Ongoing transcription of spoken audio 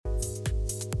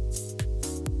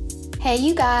Hey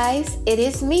you guys, it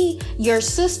is me, your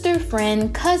sister,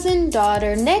 friend, cousin,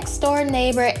 daughter, next door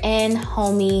neighbor, and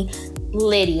homie,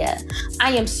 Lydia.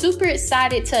 I am super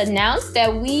excited to announce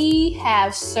that we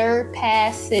have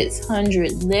surpassed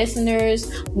 600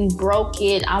 listeners. We broke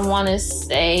it, I want to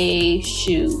say,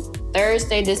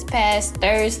 this past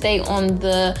Thursday on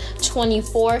the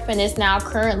 24th, and it's now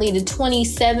currently the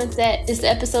 27th that this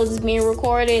episode is being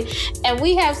recorded, and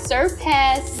we have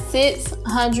surpassed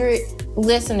 600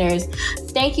 listeners.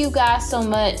 Thank you guys so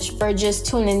much for just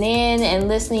tuning in and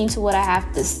listening to what I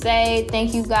have to say.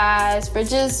 Thank you guys for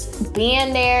just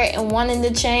being there and wanting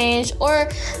to change or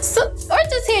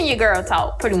just hearing your girl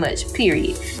talk, pretty much,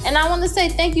 period. And I want to say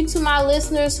thank you to my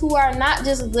listeners who are not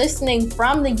just listening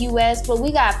from the US, but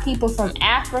we got people from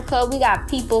Africa, we got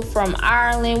people from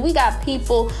Ireland, we got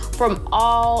people from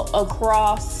all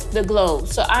across the globe.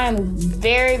 So I am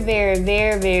very, very,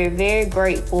 very, very, very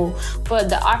grateful for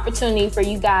the opportunity for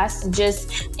you guys to just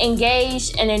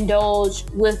engage and indulge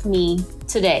with me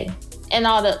today and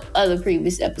all the other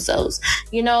previous episodes.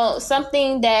 You know,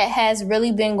 something that has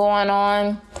really been going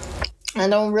on, I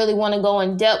don't really want to go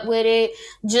in depth with it.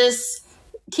 Just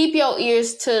keep your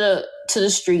ears to the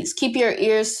streets. Keep your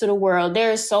ears to the world.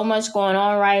 There is so much going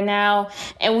on right now,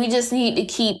 and we just need to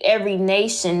keep every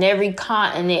nation, every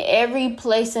continent, every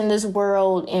place in this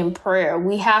world in prayer.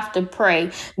 We have to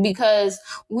pray because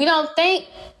we don't think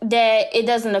that it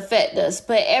doesn't affect us,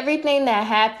 but everything that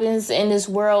happens in this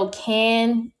world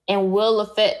can and will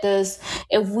affect us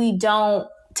if we don't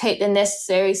take the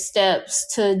necessary steps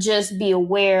to just be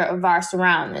aware of our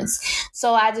surroundings.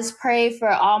 So I just pray for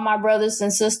all my brothers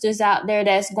and sisters out there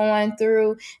that's going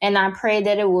through, and I pray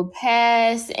that it will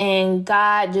pass and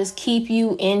God just keep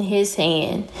you in his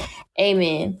hand.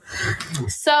 Amen.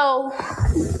 So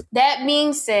that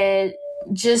being said,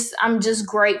 I'm just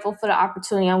grateful for the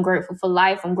opportunity. I'm grateful for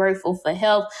life. I'm grateful for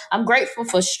health. I'm grateful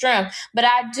for strength. But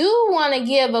I do want to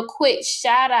give a quick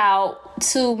shout out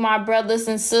to my brothers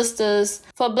and sisters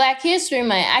for Black History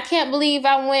Month. I can't believe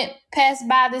I went past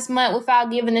by this month without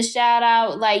giving a shout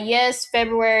out. Like, yes,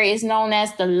 February is known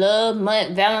as the love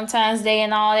month, Valentine's Day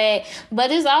and all that, but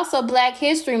it's also Black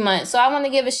History Month. So I want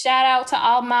to give a shout out to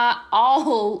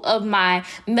all of my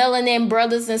melanin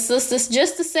brothers and sisters,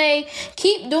 just to say,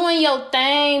 keep doing your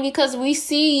thing, because we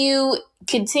see you.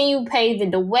 Continue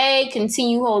paving the way,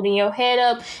 continue holding your head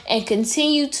up, and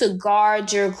continue to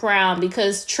guard your crown,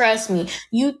 because trust me,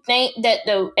 you think that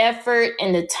the effort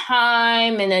and the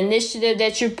time and the initiative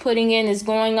that you're putting in is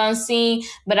going unseen,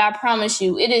 but I promise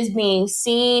you, it is being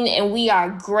seen, and we are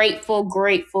grateful,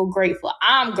 grateful, grateful.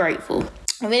 I'm grateful.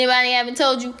 If anybody haven't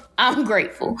told you, I'm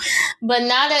grateful. But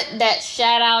now that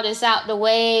shout out is out the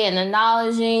way and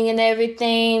acknowledging and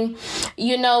everything,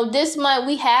 you know, this month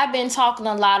we have been talking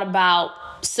a lot about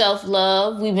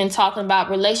self-love. We've been talking about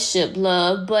relationship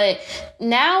love, but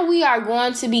now we are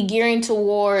going to be gearing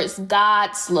towards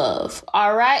God's love.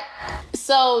 All right.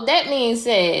 So that being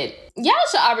said, y'all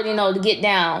should already know to get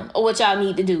down or what y'all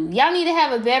need to do. Y'all need to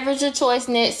have a beverage of choice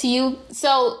next to you.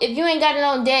 So if you ain't got it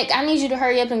on deck, I need you to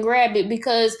hurry up and grab it,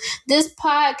 because this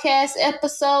podcast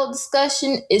episode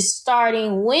discussion is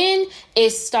starting when?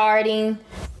 It's starting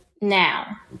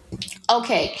now.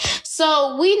 Okay,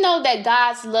 so we know that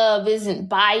God's love isn't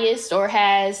biased or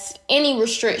has any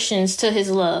restrictions to his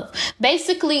love.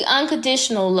 Basically,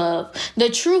 unconditional love. The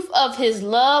truth of his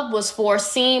love was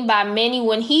foreseen by many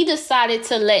when he decided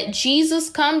to let Jesus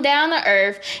come down to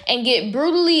earth and get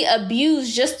brutally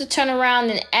abused just to turn around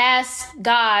and ask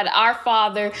God, our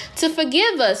Father, to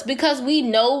forgive us because we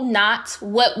know not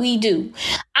what we do.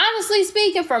 Honestly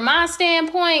speaking, from my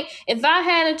standpoint, if I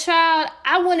had a child,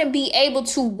 I wouldn't be able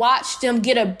to watch them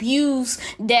get abused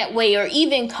that way or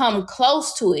even come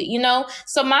close to it, you know?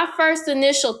 So my first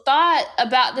initial thought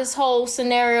about this whole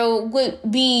scenario would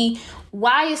be,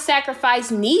 why is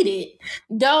sacrifice needed?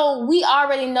 Though we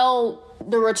already know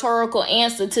the rhetorical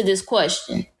answer to this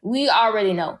question. We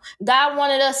already know. God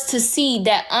wanted us to see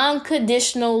that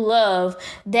unconditional love,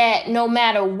 that no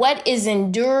matter what is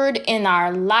endured in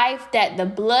our life, that the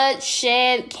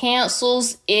bloodshed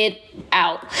cancels it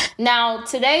out. Now,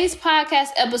 today's podcast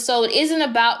episode isn't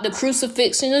about the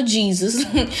crucifixion of Jesus,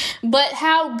 but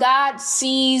how God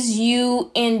sees you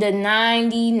in the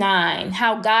 99.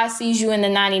 How God sees you in the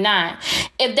 99.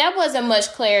 If that wasn't much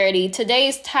clarity,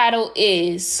 today's title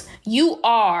is You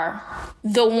Are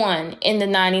the One in the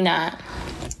 99.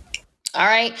 All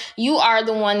right. You are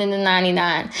the one in the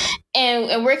 99.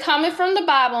 And we're coming from the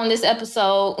Bible on this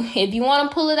episode. If you want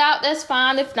to pull it out, that's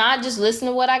fine. If not, just listen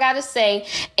to what I got to say.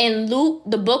 In Luke,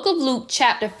 the book of Luke,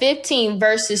 chapter 15,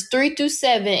 verses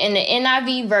 3-7, in the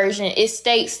NIV version, it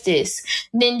states this.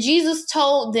 Then Jesus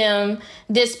told them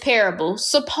this parable.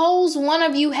 Suppose one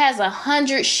of you has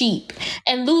 100 sheep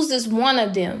and loses one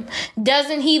of them.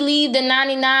 Doesn't he leave the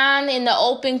 99 in the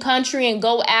open country and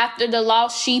go after the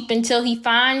lost sheep until he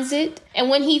finds it? And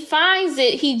when he finds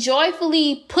it, he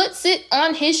joyfully puts it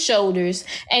on his shoulders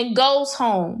and goes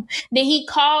home. Then he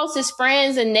calls his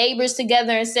friends and neighbors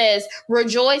together and says,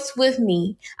 "Rejoice with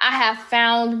me. I have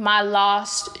found my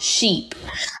lost sheep."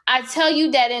 I tell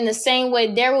you that in the same way,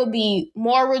 there will be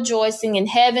more rejoicing in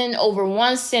heaven over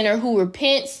one sinner who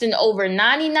repents than over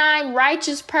 99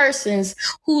 righteous persons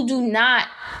who do not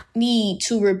need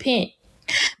to repent.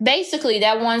 Basically,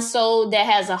 that one soul that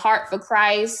has a heart for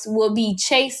Christ will be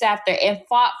chased after and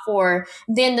fought for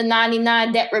than the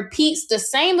 99 that repeats the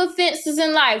same offenses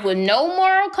in life with no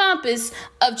moral compass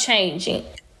of changing.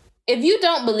 If you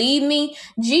don't believe me,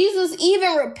 Jesus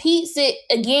even repeats it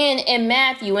again in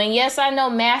Matthew. And yes, I know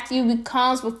Matthew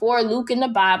comes before Luke in the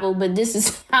Bible, but this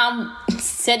is how I'm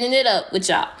setting it up with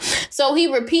y'all. So he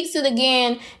repeats it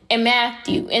again in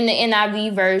Matthew in the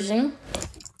NIV version.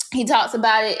 He talks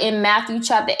about it in Matthew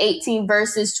chapter 18,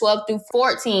 verses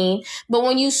 12-14. But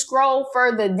when you scroll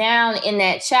further down in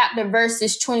that chapter,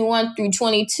 verses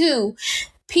 21-22,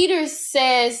 Peter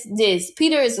says this.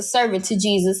 Peter is a servant to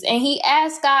Jesus, and he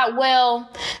asked God, "Well,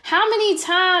 how many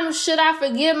times should I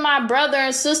forgive my brother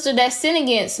and sister that sin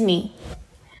against me?"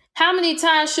 How many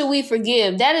times should we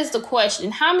forgive? That is the question.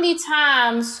 How many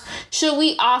times should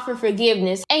we offer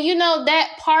forgiveness? And you know,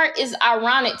 that part is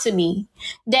ironic to me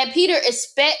that Peter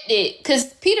expected, because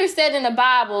Peter said in the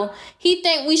Bible, he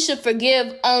think we should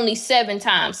forgive only 7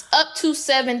 times, up to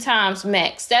 7 times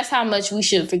max. That's how much we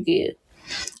should forgive.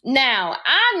 Now,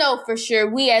 I know for sure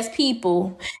we as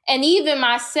people, and even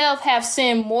myself, have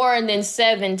sinned more than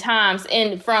 7 times.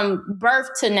 And from birth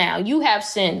to now, you have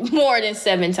sinned more than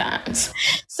 7 times.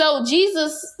 So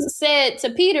Jesus said to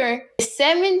Peter,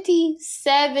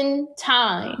 77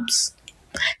 times.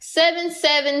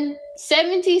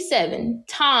 77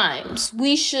 times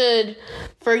we should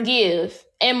forgive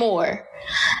and more.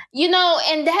 You know,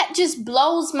 and that just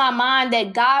blows my mind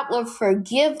that God will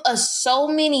forgive us so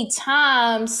many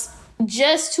times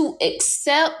just to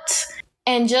accept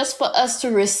and just for us to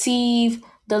receive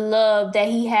the love that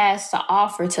he has to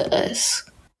offer to us.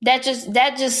 That just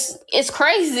it's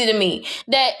crazy to me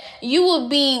that you would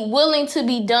be willing to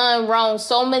be done wrong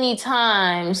so many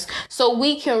times so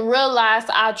we can realize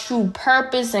our true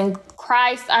purpose in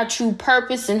Christ, our true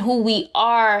purpose and who we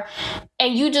are.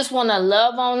 And you just want to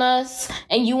love on us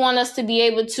and you want us to be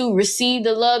able to receive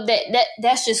the love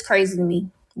that's just crazy to me.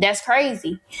 That's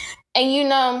crazy. And you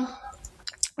know,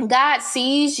 God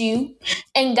sees you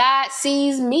and God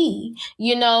sees me.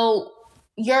 You know,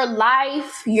 your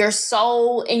life, your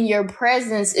soul, and your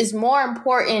presence is more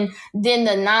important than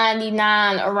the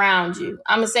 99 around you.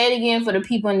 I'm going to say it again for the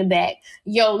people in the back.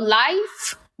 Your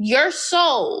life, your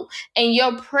soul, and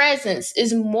your presence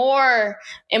is more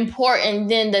important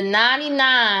than the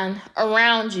 99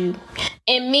 around you.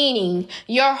 And meaning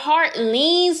your heart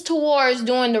leans towards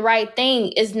doing the right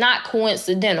thing is not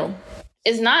coincidental.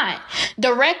 It's not.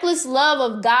 The reckless love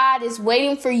of God is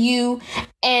waiting for you.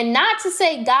 And not to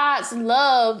say God's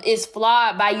love is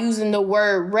flawed by using the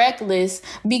word reckless,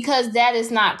 because that is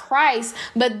not Christ.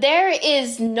 But there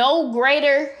is no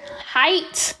greater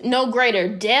height, no greater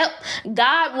depth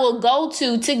God will go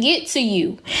to get to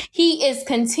you. He is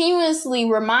continuously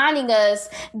reminding us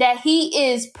that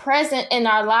he is present in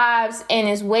our lives and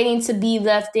is waiting to be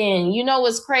left in. You know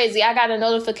what's crazy? I got a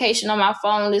notification on my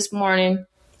phone this morning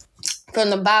from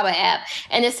the Bible app,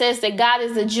 and it says that God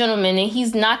is a gentleman and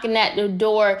he's knocking at the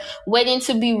door waiting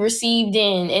to be received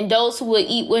in, and those who will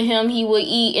eat with him he will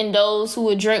eat, and those who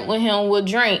will drink with him will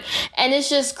drink. And it's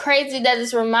just crazy that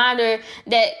it's a reminder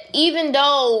that even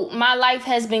though my life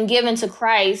has been given to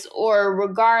Christ, or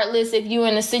regardless if you're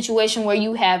in a situation where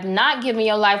you have not given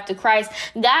your life to Christ,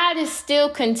 God is still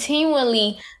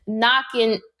continually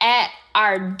knocking at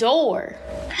our door.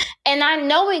 And I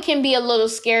know it can be a little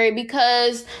scary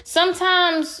because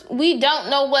sometimes we don't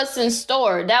know what's in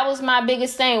store. That was my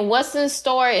biggest thing. What's in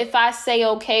store if I say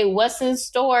okay? What's in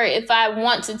store if I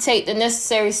want to take the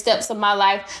necessary steps of my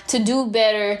life to do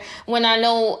better when I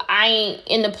know I ain't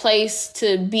in the place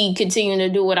to be continuing to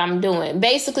do what I'm doing?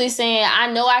 Basically saying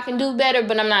I know I can do better,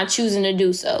 but I'm not choosing to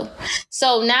do so.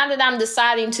 So now that I'm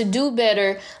deciding to do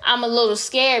better, I'm a little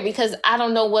scared because I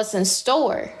don't know what's in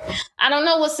store. I don't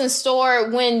know what's in store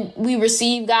when when we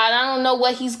receive God. I don't know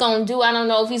what he's going to do. I don't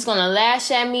know if he's going to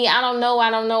lash at me. I don't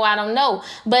know.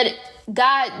 But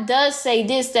God does say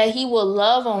this, that he will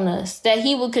love on us, that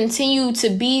he will continue to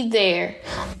be there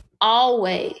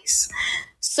always.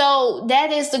 So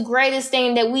that is the greatest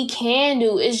thing that we can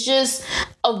do, is just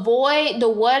avoid the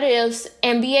what ifs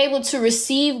and be able to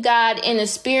receive God and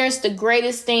experience the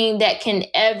greatest thing that can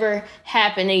ever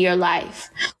happen in your life.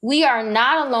 We are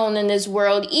not alone in this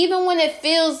world. Even when it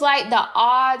feels like the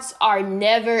odds are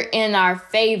never in our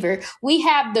favor, we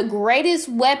have the greatest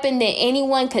weapon that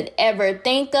anyone could ever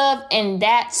think of, and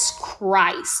that's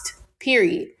Christ.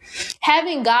 Period.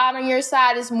 Having God on your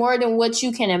side is more than what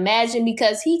you can imagine,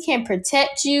 because he can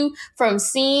protect you from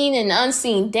seen and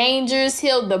unseen dangers,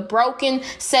 heal the broken,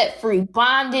 set free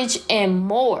bondage, and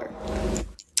more.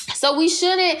 So we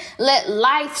shouldn't let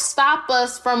life stop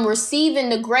us from receiving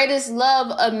the greatest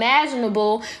love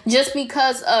imaginable just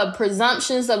because of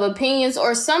presumptions of opinions,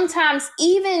 or sometimes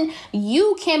even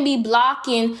you can be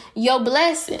blocking your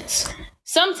blessings.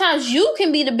 Sometimes you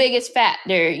can be the biggest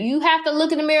factor. You have to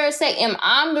look in the mirror and say, am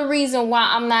I the reason why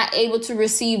I'm not able to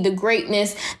receive the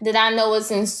greatness that I know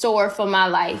is in store for my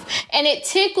life? And it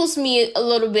tickles me a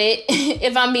little bit,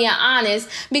 if I'm being honest,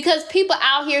 because people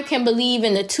out here can believe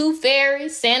in the tooth fairy,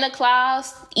 Santa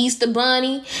Claus, Easter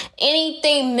Bunny,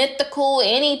 anything mythical,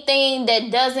 anything that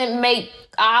doesn't make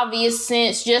obvious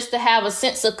sense just to have a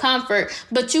sense of comfort,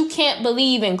 but you can't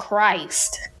believe in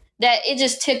Christ. That it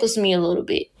just tickles me a little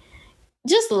bit.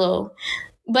 Just a little,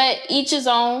 but each his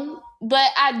own.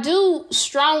 But I do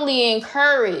strongly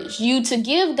encourage you to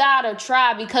give God a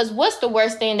try, because what's the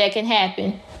worst thing that can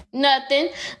happen? Nothing,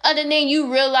 other than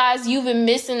you realize you've been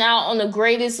missing out on the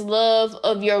greatest love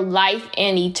of your life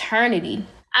and eternity.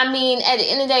 I mean, at the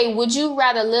end of the day, would you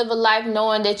rather live a life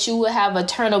knowing that you will have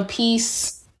eternal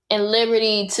peace and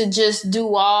liberty to just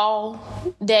do all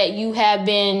that you have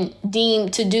been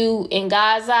deemed to do in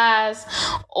God's eyes,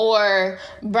 or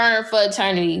burn for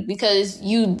eternity because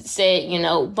you said,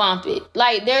 bump it?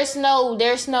 Like, there's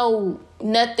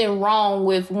nothing wrong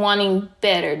with wanting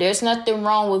better. There's nothing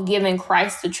wrong with giving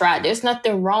Christ a try. There's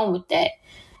nothing wrong with that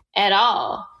at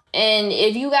all. And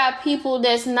if you got people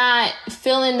that's not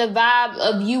feeling the vibe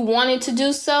of you wanting to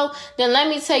do so, then let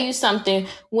me tell you something.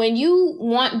 When you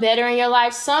want better in your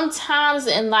life, sometimes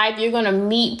in life you're going to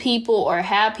meet people or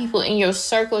have people in your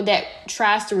circle that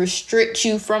tries to restrict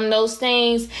you from those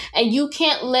things. And you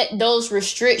can't let those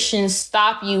restrictions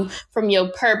stop you from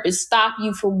your purpose, stop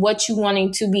you from what you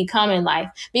wanting to become in life.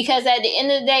 Because at the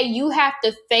end of the day, you have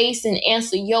to face and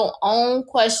answer your own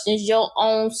questions, your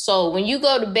own soul. When you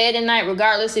go to bed at night,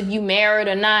 regardless if you married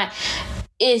or not,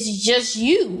 it's just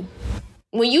you.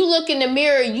 When you look in the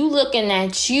mirror, you looking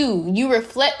at you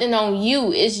reflecting on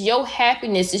you. It's your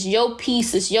happiness, it's your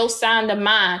peace, it's your sound of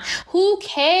mind. Who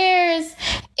cares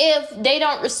if they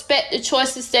don't respect the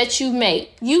choices that you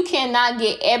make? You cannot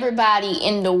get everybody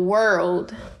in the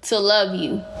world to love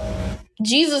you.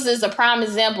 Jesus is a prime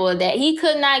example of that. He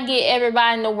could not get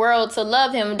everybody in the world to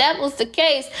love him. If that was the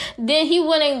case, then he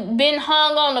wouldn't been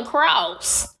hung on the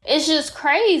cross. It's just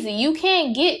crazy. You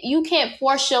can't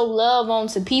force your love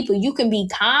onto people. You can be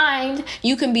kind.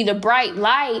 You can be the bright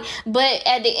light. But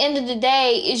at the end of the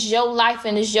day, it's your life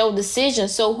and it's your decision.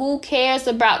 So who cares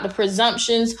about the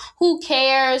presumptions? Who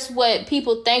cares what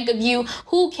people think of you?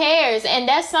 Who cares? And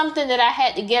that's something that I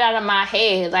had to get out of my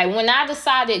head. Like, when I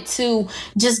decided to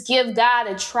just give God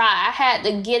a try, I had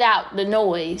to get out the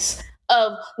noise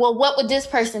of, well, what would this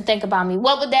person think about me?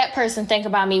 What would that person think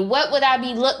about me? What would I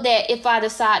be looked at if I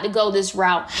decide to go this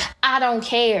route? I don't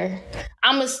care.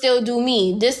 I'm going to still do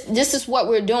me. This is what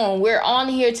we're doing. We're on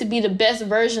here to be the best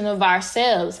version of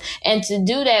ourselves. And to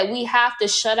do that, we have to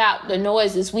shut out the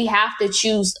noises. We have to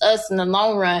choose us in the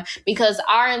long run, because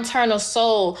our internal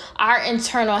soul, our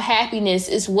internal happiness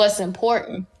is what's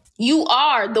important. You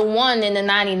are the one in the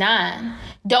 99.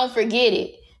 Don't forget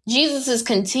it. Jesus is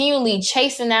continually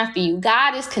chasing after you.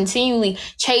 God is continually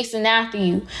chasing after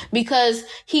you, because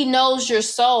he knows your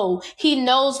soul. He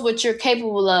knows what you're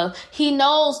capable of. He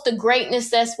knows the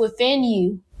greatness that's within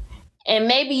you. And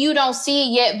maybe you don't see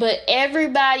it yet, but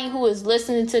everybody who is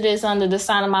listening to this under the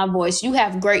sound of my voice, you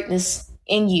have greatness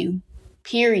in you,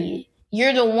 period.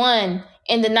 You're the one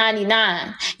in the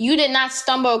 99. You did not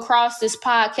stumble across this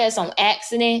podcast on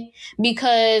accident,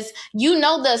 because you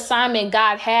know the assignment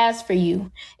God has for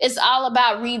you. It's all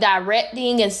about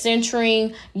redirecting and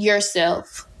centering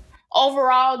yourself.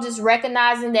 Overall, just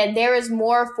recognizing that there is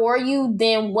more for you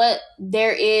than what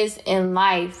there is in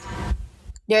life.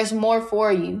 There's more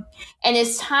for you. And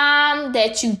it's time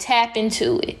that you tap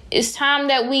into it. It's time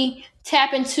that we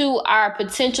tap into our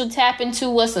potential, tap into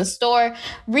what's in store,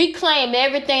 reclaim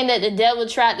everything that the devil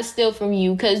tried to steal from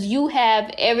you, because you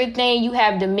have everything. You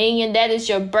have dominion. That is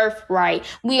your birthright.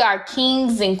 We are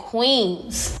kings and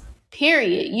queens.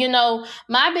 Period.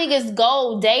 My biggest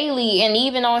goal daily, and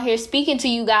even on here speaking to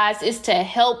you guys, is to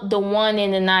help the 1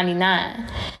 in the 99.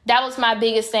 That was my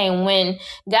biggest thing when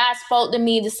God spoke to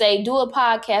me to say, do a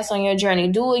podcast on your journey,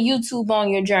 do a YouTube on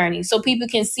your journey, so people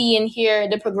can see and hear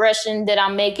the progression that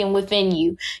I'm making within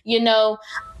you.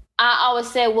 I always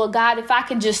said, well, God, if I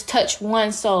could just touch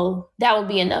one soul, that would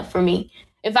be enough for me.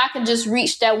 If I could just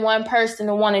reach that one person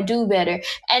to want to do better.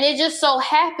 And it just so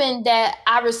happened that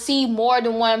I received more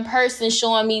than one person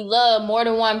showing me love, more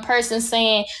than one person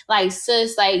saying, like,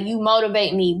 sis, like, you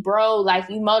motivate me, bro, like,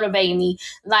 you motivate me.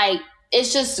 Like,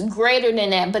 it's just greater than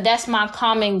that. But that's my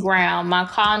common ground. My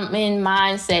common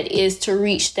mindset is to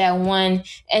reach that 1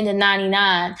 in the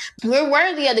 99. We're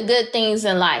worthy of the good things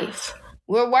in life.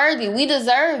 We're worthy. We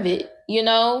deserve it.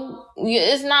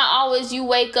 It's not always you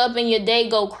wake up and your day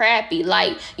go crappy.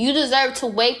 Like, you deserve to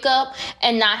wake up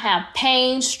and not have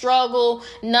pain, struggle,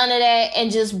 none of that,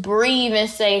 and just breathe and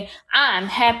say, I'm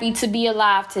happy to be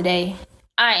alive today.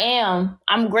 I am.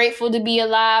 I'm grateful to be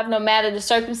alive, no matter the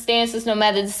circumstances, no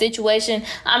matter the situation.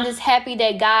 I'm just happy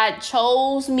that God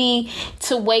chose me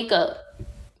to wake up.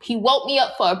 He woke me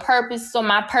up for a purpose, so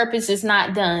my purpose is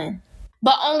not done.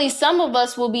 But only some of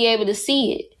us will be able to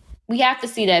see it. We have to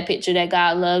see that picture that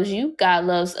God loves you, God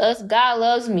loves us, God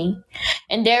loves me.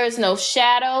 And there is no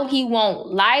shadow He won't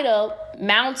light up,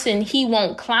 mountain He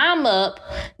won't climb up.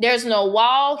 There's no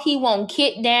wall He won't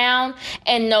kick down,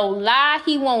 and no lie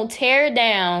He won't tear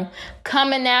down.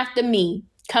 Coming after me,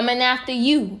 coming after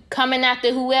you, coming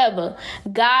after whoever.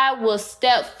 God will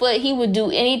step foot. He will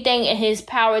do anything in His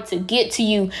power to get to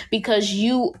you, because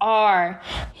you are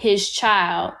His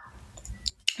child.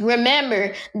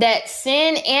 Remember that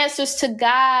sin answers to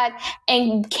God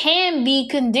and can be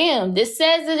condemned. It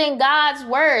says it in God's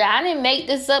word. I didn't make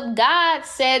this up. God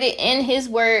said it in His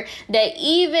word that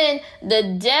even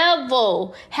the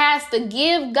devil has to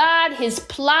give God his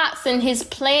plots and his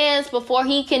plans before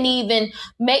he can even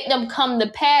make them come to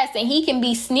pass. And he can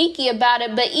be sneaky about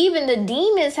it. But even the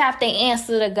demons have to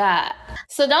answer to God.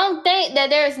 So don't think that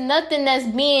there's nothing that's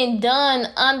being done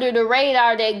under the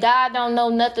radar that God don't know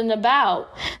nothing about.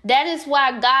 That is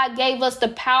why God gave us the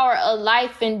power of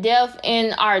life and death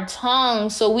in our tongue,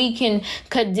 so we can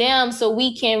condemn, so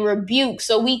we can rebuke,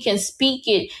 so we can speak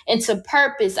it into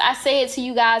purpose. I say it to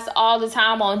you guys all the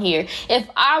time on here. If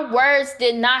our words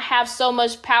did not have so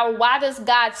much power, why does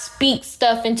God speak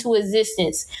stuff into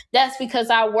existence? That's because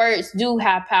our words do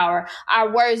have power.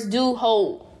 Our words do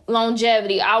hold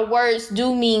longevity. Our words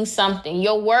do mean something.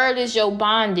 Your word is your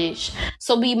bondage.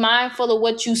 So be mindful of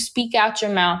what you speak out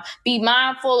your mouth. Be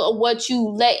mindful of what you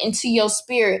let into your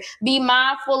spirit. Be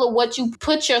mindful of what you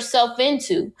put yourself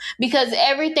into, because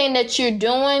everything that you're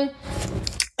doing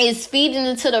is feeding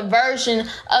into the version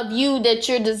of you that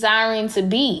you're desiring to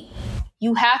be.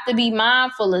 You have to be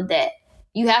mindful of that.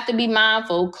 You have to be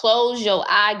mindful. Close your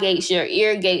eye gates, your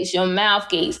ear gates, your mouth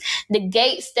gates. The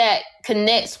gates that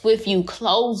connects with you,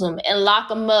 close them and lock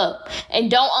them up. And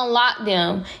don't unlock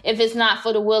them if it's not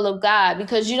for the will of God,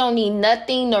 because you don't need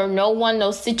nothing nor no one,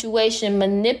 no situation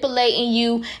manipulating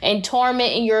you and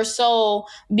tormenting your soul,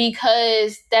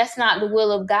 because that's not the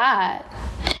will of God.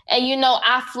 And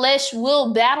our flesh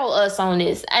will battle us on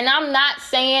this. And I'm not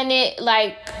saying it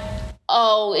like,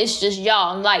 oh, it's just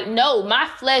y'all. Like, no, my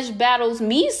flesh battles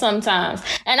me sometimes.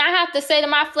 And I have to say to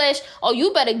my flesh, oh,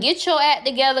 you better get your act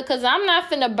together, because I'm not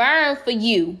finna burn for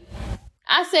you.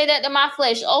 I say that to my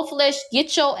flesh. Oh, flesh,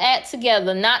 get your act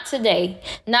together. Not today.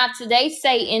 Not today,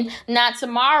 Satan. Not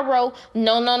tomorrow.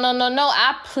 No.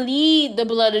 I plead the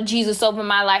blood of Jesus over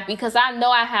my life, because I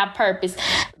know I have purpose.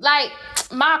 Like,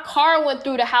 my car went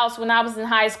through the house when I was in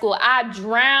high school. I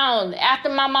drowned. After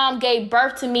my mom gave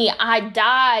birth to me, I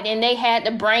died, and they had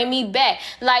to bring me back.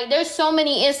 Like, there's so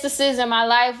many instances in my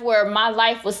life where my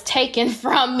life was taken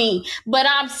from me, but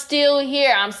I'm still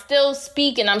here. I'm still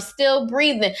speaking. I'm still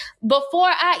breathing. Before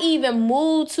I even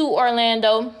moved to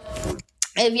Orlando,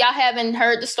 if y'all haven't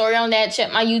heard the story on that,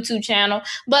 check my YouTube channel.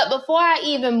 But before I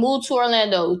even moved to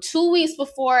Orlando, 2 weeks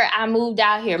before I moved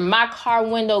out here, my car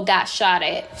window got shot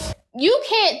at. You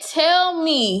can't tell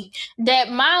me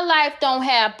that my life don't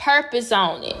have purpose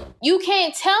on it. You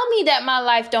can't tell me that my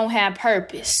life don't have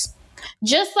purpose.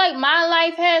 Just like my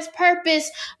life has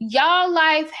purpose, y'all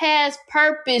life has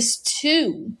purpose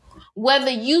too,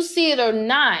 whether you see it or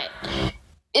not.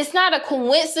 It's not a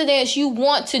coincidence you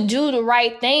want to do the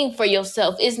right thing for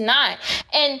yourself. It's not.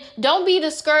 And don't be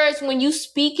discouraged when you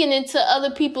speaking into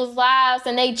other people's lives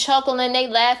and they chuckle and they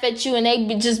laugh at you and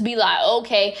they just be like,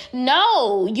 okay.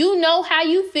 No, you know how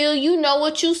you feel. You know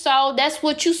what you saw. That's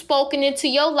what you spoken into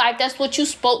your life. That's what you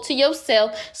spoke to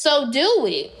yourself. So do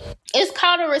it. It's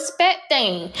called a respect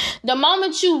thing. The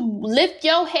moment you lift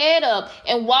your head up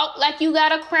and walk like you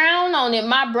got a crown on it,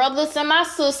 my brothers and my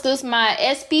sisters, my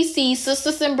SBC,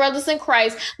 sisters and brothers in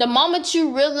Christ, the moment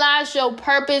you realize your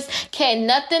purpose, can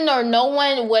nothing or no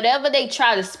one, whatever they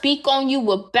try to speak on you,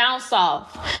 will bounce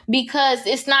off, because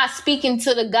it's not speaking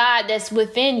to the God that's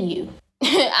within you.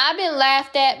 I've been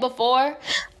laughed at before.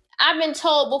 I've been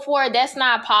told before that's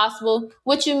not possible.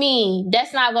 What you mean?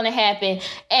 That's not going to happen.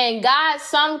 And God,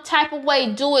 some type of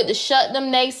way, do it to shut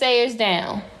them naysayers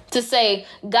down. To say,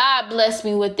 God blessed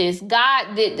me with this.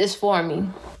 God did this for me.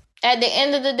 At the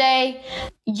end of the day,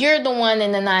 you're the one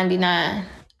in the 99.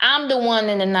 I'm the one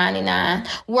in the 99.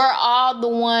 We're all the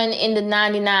one in the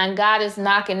 99. God is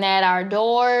knocking at our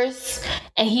doors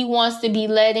and he wants to be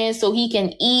let in so he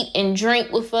can eat and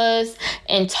drink with us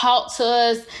and talk to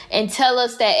us and tell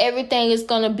us that everything is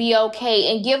going to be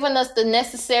okay, and giving us the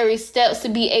necessary steps to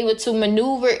be able to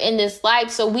maneuver in this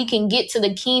life so we can get to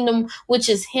the kingdom, which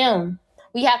is him.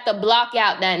 We have to block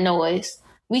out that noise.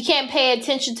 We can't pay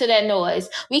attention to that noise.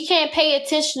 We can't pay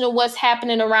attention to what's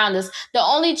happening around us. The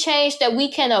only change that we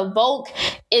can evoke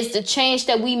is the change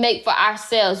that we make for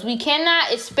ourselves. We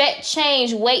cannot expect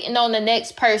change waiting on the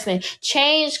next person.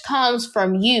 Change comes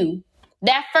from you.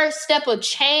 That first step of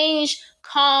change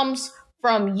comes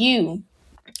from you.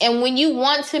 And when you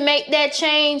want to make that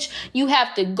change, you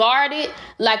have to guard it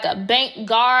like a bank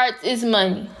guards its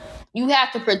money. You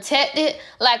have to protect it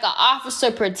like an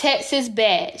officer protects his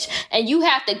badge. And you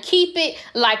have to keep it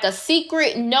like a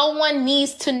secret no one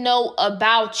needs to know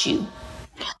about you.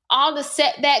 All the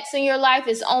setbacks in your life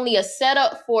is only a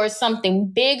setup for something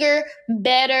bigger,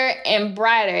 better, and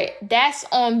brighter. That's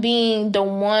on being the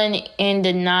one in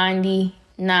the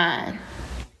 99.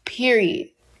 Period.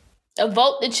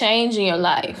 Evoke the change in your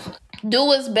life. Do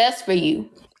what's best for you.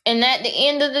 And at the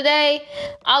end of the day,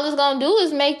 all it's going to do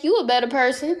is make you a better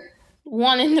person.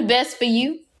 Wanting the best for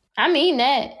you. I mean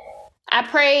that. I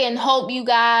pray and hope you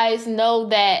guys know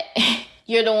that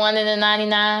you're the one in the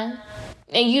 99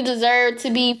 and you deserve to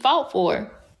be fought for.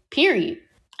 Period.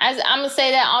 I'm going to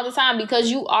say that all the time because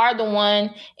you are the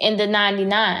one in the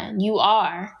 99. You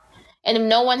are. And if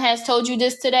no one has told you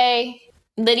this today,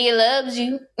 Lydia loves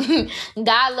you.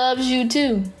 God loves you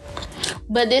too.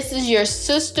 But this is your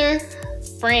sister,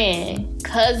 friend,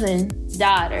 cousin,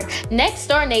 daughter, next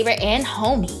door neighbor, and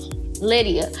homie,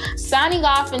 Lydia, signing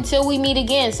off until we meet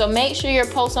again. So make sure your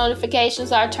post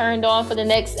notifications are turned on for the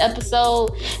next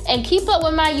episode, and keep up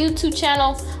with my YouTube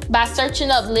channel by searching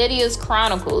up Lydia's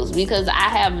Chronicles, because I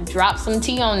have dropped some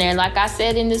tea on there. Like I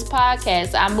said in this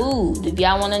podcast, I moved. If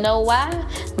y'all want to know why,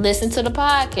 listen to the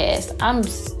podcast. I'm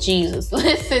Jesus.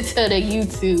 Listen to the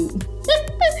YouTube.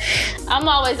 I'm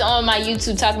always on my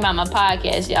YouTube talking about my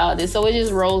podcast, y'all. So it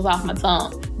just rolls off my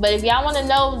tongue. But if y'all want to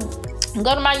know,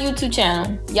 go to my YouTube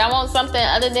channel. Y'all want something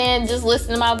other than just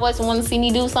listen to my voice and want to see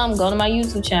me do something, go to my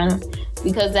YouTube channel.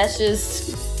 Because it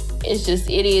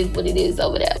is what it is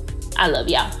over there. I love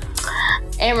y'all.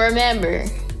 And remember,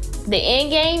 the end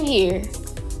game here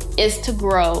is to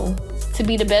grow, to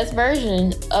be the best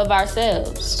version of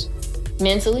ourselves.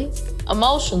 Mentally,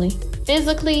 emotionally,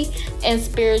 physically, and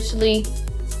spiritually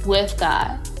with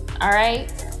God. All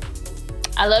right?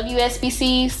 I love you,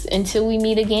 SBCs. Until we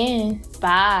meet again.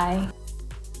 Bye.